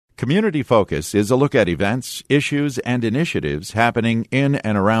Community Focus is a look at events, issues, and initiatives happening in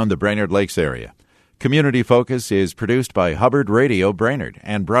and around the Brainerd Lakes area. Community Focus is produced by Hubbard Radio Brainerd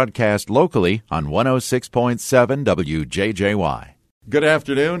and broadcast locally on 106.7 WJJY. Good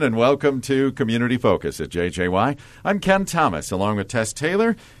afternoon and welcome to Community Focus at JJY. I'm Ken Thomas along with Tess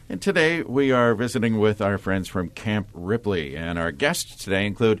Taylor, and today we are visiting with our friends from Camp Ripley. And our guests today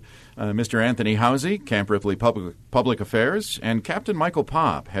include Mr. Anthony Housey, Camp Ripley Public Affairs, and Captain Michael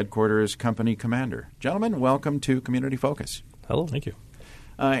Popp, Headquarters Company Commander. Gentlemen, welcome to Community Focus. Hello. Thank you.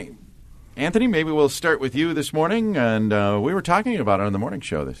 Anthony, maybe we'll start with you this morning. And we were talking about it on the morning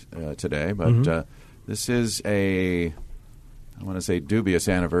show today, but this is I want to say dubious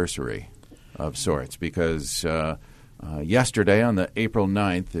anniversary of sorts because yesterday on the April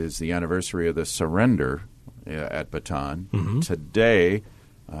 9th is the anniversary of the surrender at Bataan. Mm-hmm. Today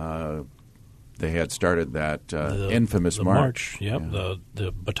they had started that infamous march. Yep, yeah.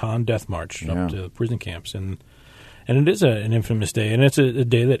 The Bataan Death March up to the prison camps. And it is an infamous day, and it's a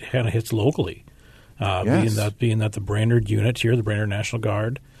day that kind of hits locally, being that the Brainerd unit here, the Brainerd National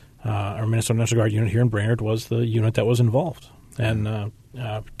Guard, our Minnesota National Guard unit here in Brainerd was the unit that was involved. And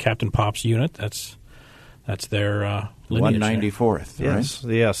Captain Popp's unit, that's their lineage. 194th, yes,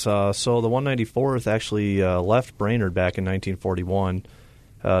 right? Yes. So the 194th actually left Brainerd back in 1941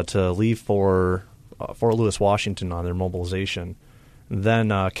 to leave for Fort Lewis, Washington on their mobilization. Then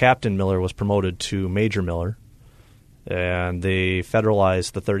Captain Miller was promoted to Major Miller, and they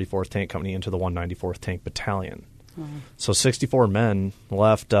federalized the 34th Tank Company into the 194th Tank Battalion. Mm-hmm. So 64 men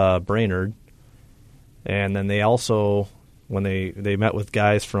left Brainerd, and then they also, when they met with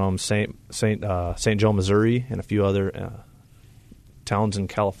guys from St. Joe, Missouri, and a few other towns in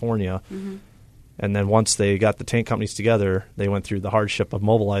California. Mm-hmm. And then once they got the tank companies together, they went through the hardship of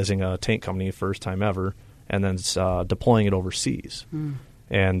mobilizing a tank company first time ever, and then deploying it overseas. Mm.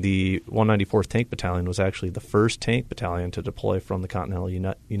 And the 194th Tank Battalion was actually the first tank battalion to deploy from the continental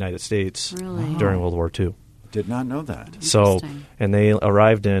United States during World War II. Did not know that. So, and they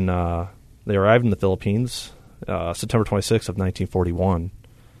arrived in the Philippines September 26th of 1941,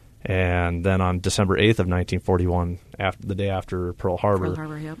 and then on December 8th of 1941, the day after Pearl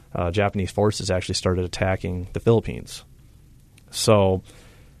Harbor, Japanese forces actually started attacking the Philippines. So,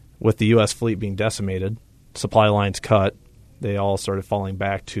 with the U.S. fleet being decimated, supply lines cut, they all started falling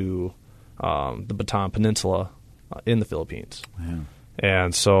back to the Bataan Peninsula in the Philippines. Yeah.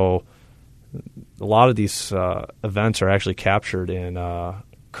 And so a lot of these events are actually captured in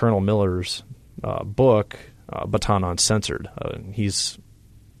Colonel Miller's book, Bataan Uncensored.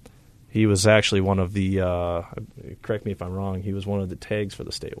 He was actually one of the, correct me if I'm wrong, he was one of the tags for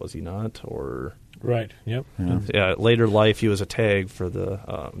the state, was he not? Or right, yep. Yeah, later life he was a tag for the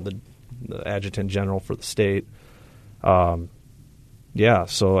adjutant general for the state. So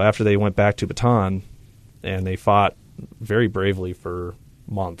after they went back to Bataan, and they fought very bravely for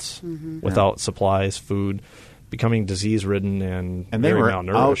months without supplies, food, becoming disease-ridden and they very were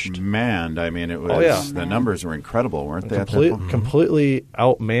malnourished. Outmanned. I mean, it was the numbers were incredible, weren't they? Completely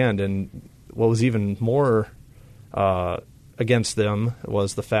outmanned, and what was even more against them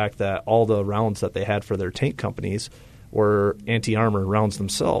was the fact that all the rounds that they had for their tank companies were anti-armor rounds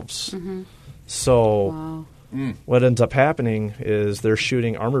themselves. Mm-hmm. So what ends up happening is they're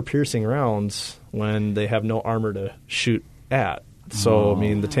shooting armor-piercing rounds when they have no armor to shoot at. So, I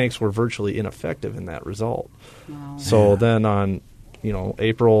mean, the tanks were virtually ineffective in that result. Wow. So then on,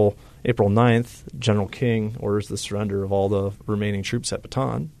 April 9th, General King orders the surrender of all the remaining troops at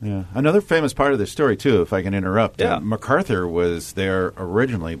Bataan. Yeah. Another famous part of this story, too, if I can interrupt. Yeah. MacArthur was there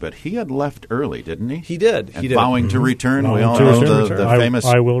originally, but he had left early, didn't he? He did. Vowing to return. We all know the famous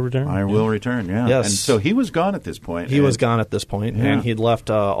I will return. I will return, yeah. Yes. And so he was gone at this point. He was gone at this point, and he'd left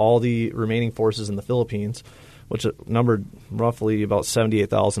all the remaining forces in the Philippines, which numbered roughly about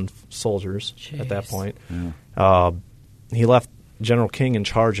 78,000 soldiers at that point. Yeah. He left General King in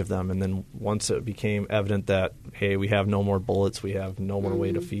charge of them, and then once it became evident that, hey, we have no more bullets, we have no more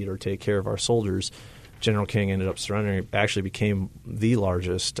way to feed or take care of our soldiers, General King ended up surrendering. It actually became the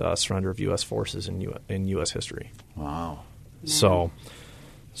largest surrender of U.S. forces in U.S. history. Wow. So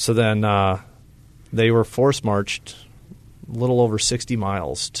then they were force-marched a little over 60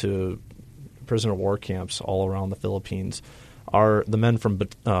 miles to prisoner of war camps all around the Philippines. The men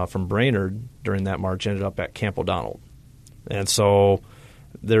from Brainerd during that march ended up at Camp O'Donnell, and so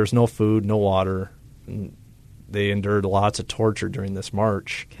there's no food, no water. They endured lots of torture during this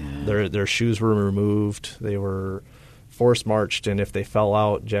march. Their shoes were removed. They were force marched, and if they fell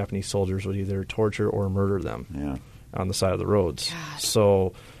out, Japanese soldiers would either torture or murder them on the side of the roads. God.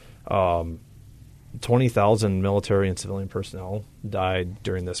 So 20,000 military and civilian personnel died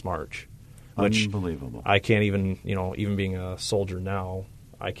during this march. Unbelievable. I can't even, even being a soldier now,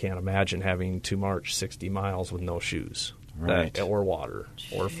 I can't imagine having to march 60 miles with no shoes, right, or water,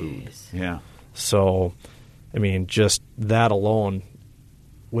 or food. Yeah. So, I mean, just that alone,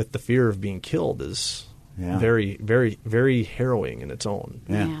 with the fear of being killed, is very, very, very harrowing in its own.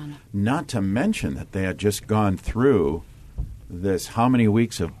 Yeah. Man. Not to mention that they had just gone through this how many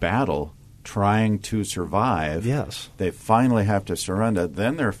weeks of battle trying to survive. Yes. They finally have to surrender.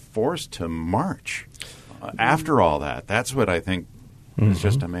 Then they're forced to march after all that. That's what I think is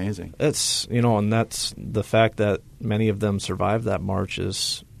just amazing. It's, and that's the fact that many of them survived that march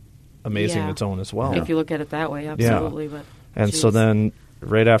is amazing in its own as well. If you look at it that way, absolutely. Yeah. But so then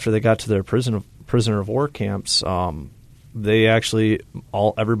right after they got to their prisoner of war camps, they actually,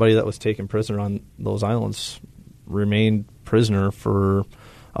 everybody that was taken prisoner on those islands remained prisoner for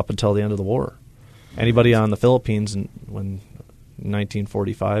up until the end of the war. Anybody on the Philippines early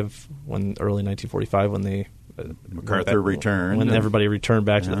 1945, when they MacArthur returned, when everybody returned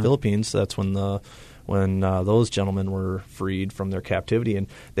back to the Philippines, that's when those gentlemen were freed from their captivity, and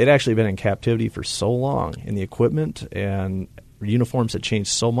they'd actually been in captivity for so long, and the equipment and uniforms had changed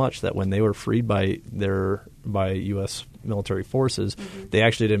so much that when they were freed by U.S. military forces, they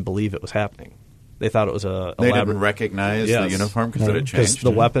actually didn't believe it was happening. They thought it was They didn't recognize the uniform because it had changed.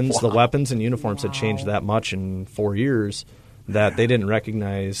 The weapons and uniforms had changed that much in 4 years that they didn't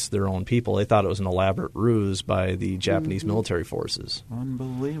recognize their own people. They thought it was an elaborate ruse by the Japanese military forces.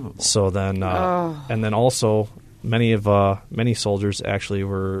 Unbelievable. So then, and then also many soldiers actually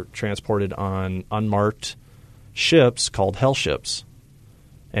were transported on unmarked ships called hell ships,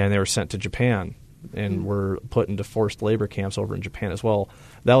 and they were sent to Japan and were put into forced labor camps over in Japan as well.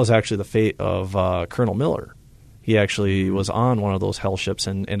 That was actually the fate of Colonel Miller. He actually was on one of those hell ships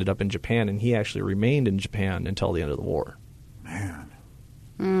and ended up in Japan, and he actually remained in Japan until the end of the war.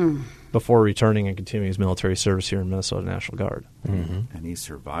 Man. Before returning and continuing his military service here in Minnesota National Guard. Mm-hmm. And he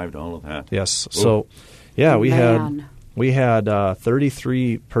survived all of that. Yes. So, we had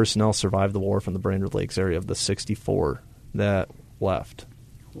 33 personnel survive the war from the Brainerd Lakes area of the 64 that left.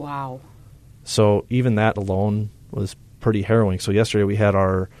 Wow. So even that alone was pretty harrowing. So yesterday we had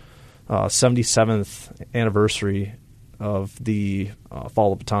our 77th anniversary of the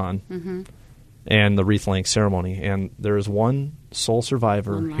Fall of Bataan and the wreath-laying ceremony. And there is one sole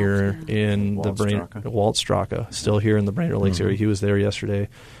survivor here in Walt Straka, still here in the Brainerd Lakes area. He was there yesterday.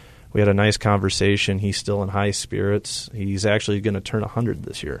 We had a nice conversation. He's still in high spirits. He's actually going to turn 100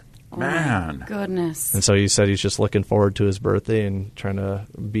 this year. Man. My goodness. And so he said he's just looking forward to his birthday and trying to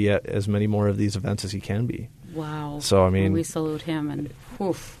be at as many more of these events as he can be. Wow. So, I mean, and we salute him. And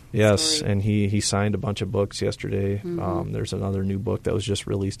yes, story. And he signed a bunch of books yesterday. There's another new book that was just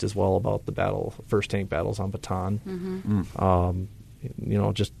released as well about the first tank battles on Bataan.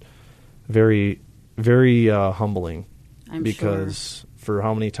 Just very, very humbling. Because for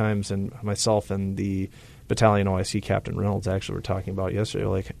how many times, and myself and the battalion OIC Captain Reynolds actually were talking about yesterday,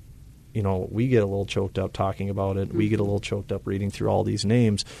 like, we get a little choked up talking about it. We get a little choked up reading through all these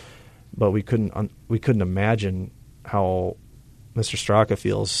names, but we couldn't imagine how Mr. Straka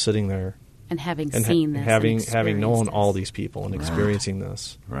feels sitting there and seen this, having known all these people and experiencing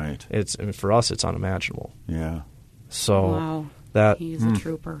this. Right. For us, it's unimaginable. Yeah. So he's a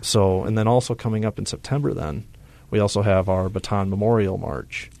trooper. So, and then also coming up in September, then we also have our Bataan Memorial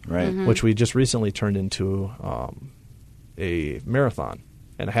March, right, which we just recently turned into a marathon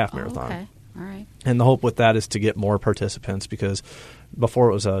and a half marathon. Okay. All right. And the hope with that is to get more participants, because before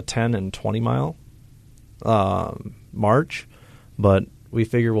it was a 10 and 20 mile march, but we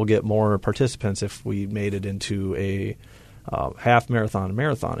figure we'll get more participants if we made it into a half marathon and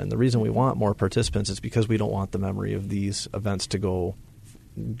marathon. And the reason we want more participants is because we don't want the memory of these events to go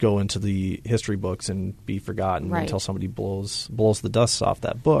into the history books and be forgotten until somebody blows the dust off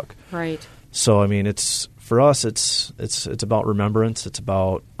that book. Right. So, I mean, for us, it's about remembrance. It's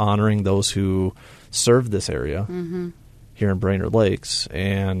about honoring those who served this area here in Brainerd Lakes,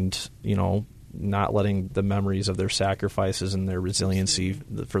 and not letting the memories of their sacrifices and their resiliency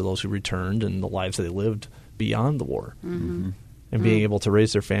for those who returned and the lives that they lived beyond the war. And being able to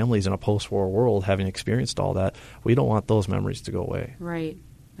raise their families in a post-war world, having experienced all that, we don't want those memories to go away. Right,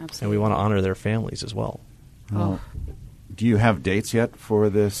 absolutely. And we want to honor their families as well. Do you have dates yet for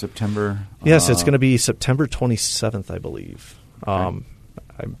the September? Yes, it's going to be September 27th, I believe. Okay.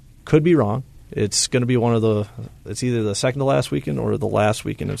 I could be wrong. It's going to be it's either the second to last weekend or the last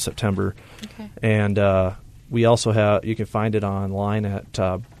weekend of September. Okay. And we also you can find it online at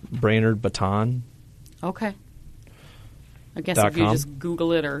Brainerd Bataan. Okay. I guess if you just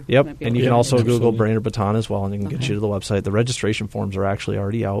Google it or... Yep, and you can also Google Brainerd Baton as well, and it can get you to the website. The registration forms are actually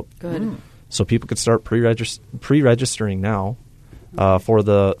already out. Good. So people could start pre-registering now for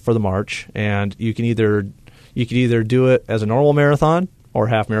the March, and you can either do it as a normal marathon or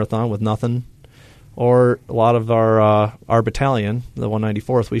half marathon with nothing, or a lot of our battalion, the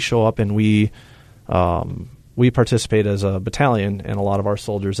 194th, we show up and we participate as a battalion, and a lot of our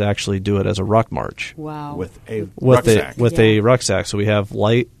soldiers actually do it as a ruck march. Wow! With a rucksack. A rucksack. So we have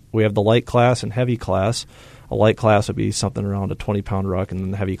the light class and heavy class. A light class would be something around a 20-pound ruck, and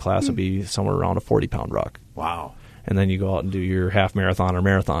then the heavy class would be somewhere around a 40-pound ruck. Wow! And then you go out and do your half marathon or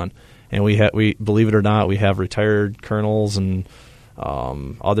marathon. And we believe it or not, we have retired colonels and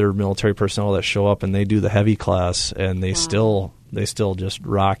other military personnel that show up, and they do the heavy class, and they still just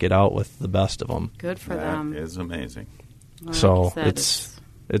rock it out with the best of them. Good for them. That is amazing. Well, so it's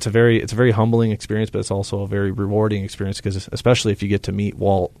a very humbling experience, but it's also a very rewarding experience, because especially if you get to meet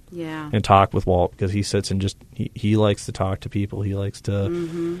Walt and talk with Walt, because he sits and just he likes to talk to people. He likes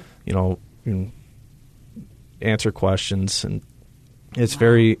to answer questions, and it's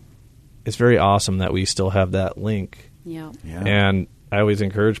very awesome that we still have that link. Yeah. And I always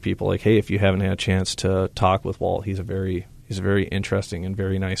encourage people, like, hey, if you haven't had a chance to talk with Walt, he's a very interesting and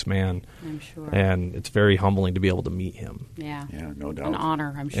very nice man. I'm sure. And it's very humbling to be able to meet him. Yeah. Yeah, no doubt. An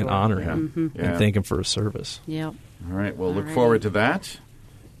honor, I'm sure. And honor him and thank him for his service. Yep. All right. Well, look forward to that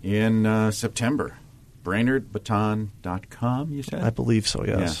in September. BrainerdBaton.com, you said? I believe so,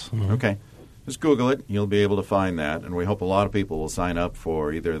 yes. Yeah. Mm-hmm. Okay. Just Google it. You'll be able to find that. And we hope a lot of people will sign up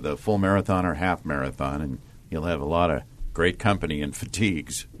for either the full marathon or half marathon, and you'll have a lot of great company and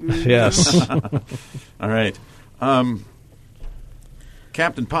fatigues. Yes. All right.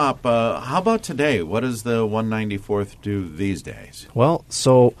 Captain Pop, how about today? What does the 194th do these days? Well,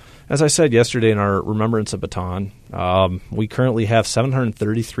 so as I said yesterday in our Remembrance of Baton, we currently have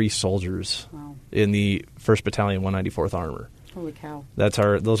 733 soldiers in the 1st Battalion, 194th Armor. Holy cow! That's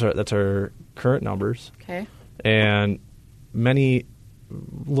our current numbers. Okay. And a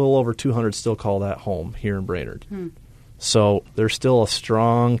little over 200 still call that home here in Brainerd. So there's still a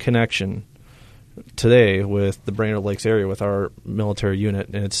strong connection today with the Brainerd Lakes area with our military unit,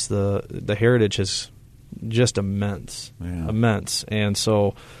 and it's the heritage is just immense. And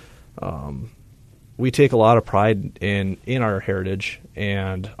so we take a lot of pride in our heritage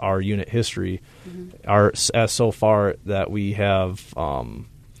and our unit history. As so far that we have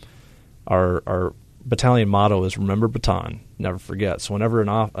our battalion motto is "Remember Baton, Never Forget." So whenever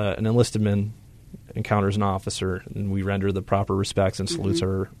an enlisted man encounters an officer, and we render the proper respects and salutes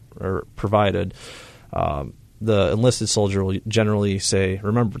are provided, the enlisted soldier will generally say,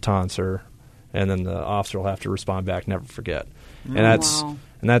 "Remember Baton, sir," and then the officer will have to respond back, "Never forget." And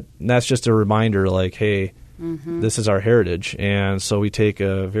that's just a reminder, like, hey, this is our heritage. And so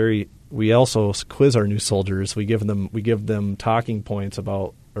we also quiz our new soldiers. We give them talking points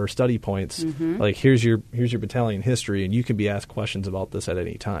about, or study points, like, here's your battalion history, and you can be asked questions about this at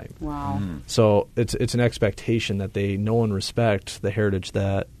any time. Wow. So it's an expectation that they know and respect the heritage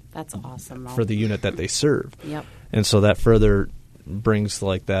that's awesome for the unit that they serve. Yep. And so that further brings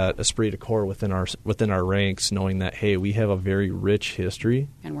like that esprit de corps within our ranks, knowing that, hey, we have a very rich history,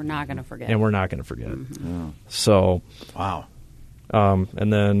 and we're not going to forget. So wow.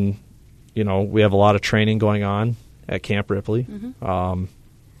 And then we have a lot of training going on at Camp Ripley.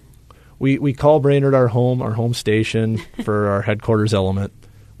 We call Brainerd our home station for our headquarters element.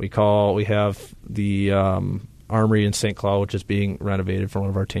 We have the Armory in St. Cloud, which is being renovated for one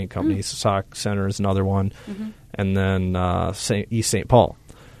of our tank companies. Sauk Center is another one, and then East St. Paul.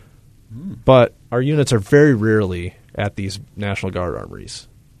 But our units are very rarely at these National Guard armories.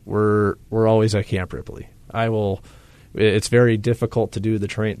 We're always at Camp Ripley. It's very difficult to do the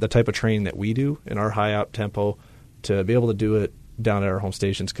type of training that we do in our high up tempo to be able to do it down at our home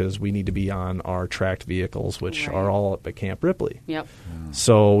stations, because we need to be on our tracked vehicles, which are all up at Camp Ripley. Yep.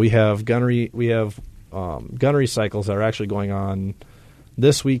 So we have gunnery cycles that are actually going on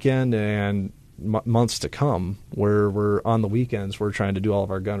this weekend and months to come, where we're on the weekends we're trying to do all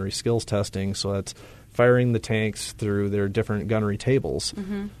of our gunnery skills testing. So that's firing the tanks through their different gunnery tables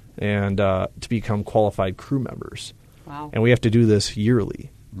and to become qualified crew members. Wow. And we have to do this yearly.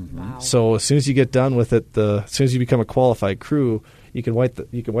 Wow. So as soon as you get done with it, as soon as you become a qualified crew, you can wipe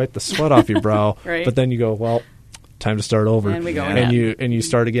the sweat off your brow. Right. But then you go, well, time to start over. And we go and you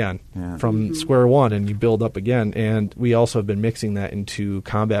start again from square one, and you build up again. And we also have been mixing that into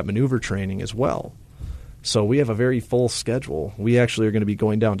combat maneuver training as well. So we have a very full schedule. We actually are going to be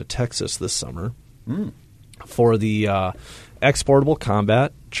going down to Texas this summer for the exportable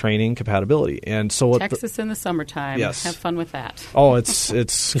combat training compatibility. And so Texas in the summertime. Yes. Have fun with that. Oh, it's going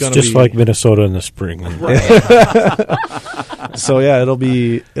to be just like Minnesota in the spring. So yeah, it'll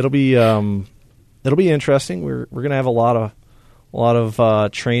be interesting. We're going to have a lot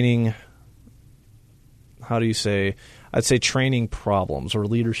of training. How do you say? I'd say training problems or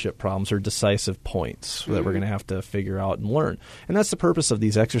leadership problems or decisive points that we're going to have to figure out and learn. And that's the purpose of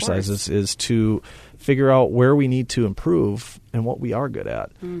these exercises, is to figure out where we need to improve and what we are good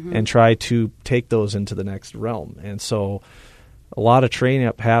at, and try to take those into the next realm. And so a lot of train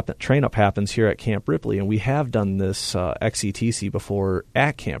up happens here at Camp Ripley, and we have done this XCTC before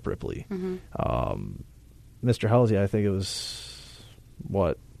at Camp Ripley. Mr. Halsey, I think it was,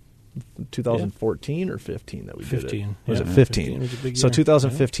 2014 or 15 that we did it. Was it 15? 15 was a big so year.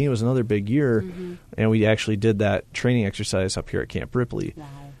 2015 was another big year, and we actually did that training exercise up here at Camp Ripley.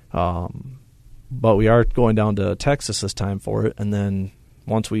 Wow. But we are going down to Texas this time for it, and then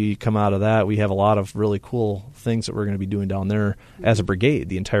once we come out of that, we have a lot of really cool things that we're going to be doing down there as a brigade.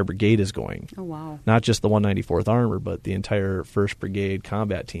 The entire brigade is going. Oh, wow. Not just the 194th Armor, but the entire 1st Brigade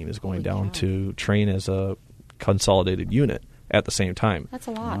combat team is going down to train as a consolidated unit at the same time. That's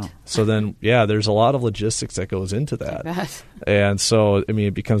a lot. Wow. So then, there's a lot of logistics that goes into that. I bet. And so, I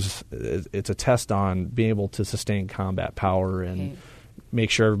mean, it's a test on being able to sustain combat power and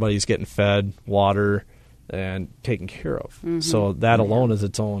make sure everybody's getting fed, water, and taken care of. So that alone is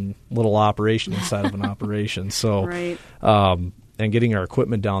its own little operation inside of an operation. So, Right. And getting our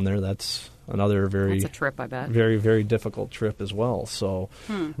equipment down there, that's another That's a trip, I bet. very, very difficult trip as well. So,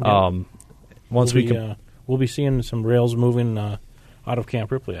 once we'll be seeing some rails moving out of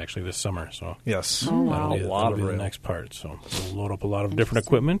Camp Ripley actually this summer. So yes, Oh, wow. that'll be the next part. So we'll load up a lot of different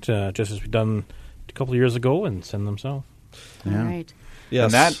equipment, just as we've done a couple of years ago, and send them south. All right. Yes.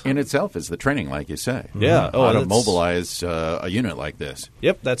 And that in itself is the training, like you say. Yeah. How to mobilize a unit like this.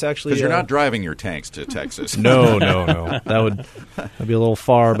 Yep, that's actually Because you're not driving your tanks to Texas. No. That'd be a little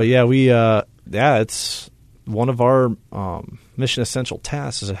far. But yeah, it's one of our mission essential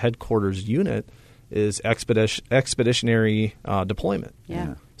tasks as a headquarters unit is expeditionary deployment.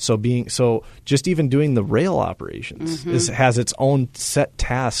 Yeah. So just even doing the rail operations has its own set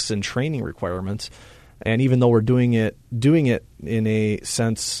tasks and training requirements. And even though we're doing it in a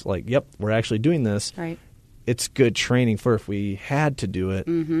sense like, yep, we're actually doing this. Right. It's good training for if we had to do it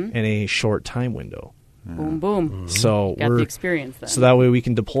in a short time window. Boom, boom. So Got the experience then. So that way we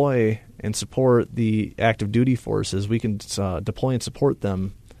can deploy and support the active duty forces. We can deploy and support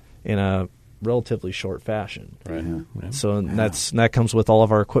them in a relatively short fashion. Right. Yeah. So that comes with all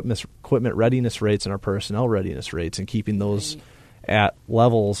of our equipment readiness rates and our personnel readiness rates, and keeping those at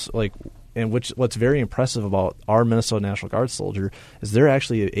levels like. And what's very impressive about our Minnesota National Guard soldier is they're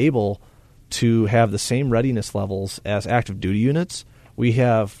actually able to have the same readiness levels as active duty units. We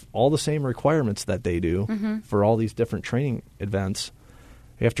have all the same requirements that they do for all these different training events.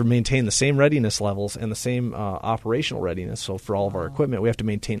 We have to maintain the same readiness levels and the same operational readiness. So for all of our equipment, we have to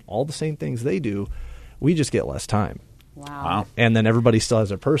maintain all the same things they do. We just get less time. Wow. And then everybody still has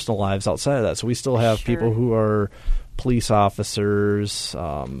their personal lives outside of that. So we still have people who are police officers,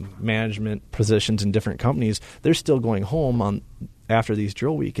 management positions in different companies. They're still going home after these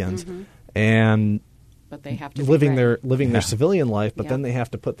drill weekends, and but they have to living their civilian life. But then they have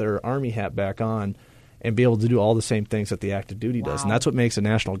to put their Army hat back on and be able to do all the same things that the active duty does. And that's what makes a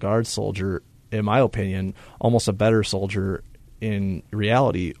National Guard soldier, in my opinion, almost a better soldier in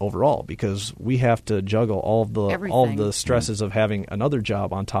reality overall, because we have to juggle all of the stresses of having another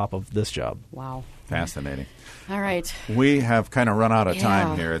job on top of this job. Wow. Fascinating. All right. We have kind of run out of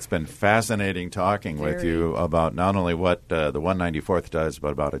time here. It's been fascinating talking with you about not only what the 194th does,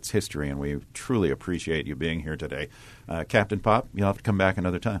 but about its history, and we truly appreciate you being here today. Captain Pop, you'll have to come back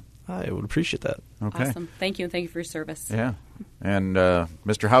another time. I would appreciate that. Okay. Awesome. Thank you. Thank you for your service. Yeah. And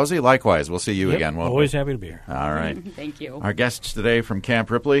Mr. Halsey, likewise. We'll see you again. Always happy to be here. All right. Thank you. Our guests today from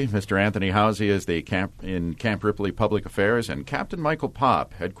Camp Ripley, Mr. Anthony Halsey is the Camp Ripley Public Affairs, and Captain Michael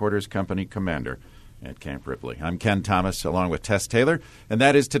Pop, Headquarters Company Commander at Camp Ripley. I'm Ken Thomas along with Tess Taylor, and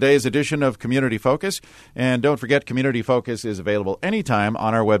that is today's edition of Community Focus. And don't forget, Community Focus is available anytime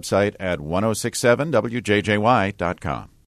on our website at 1067wjjy.com.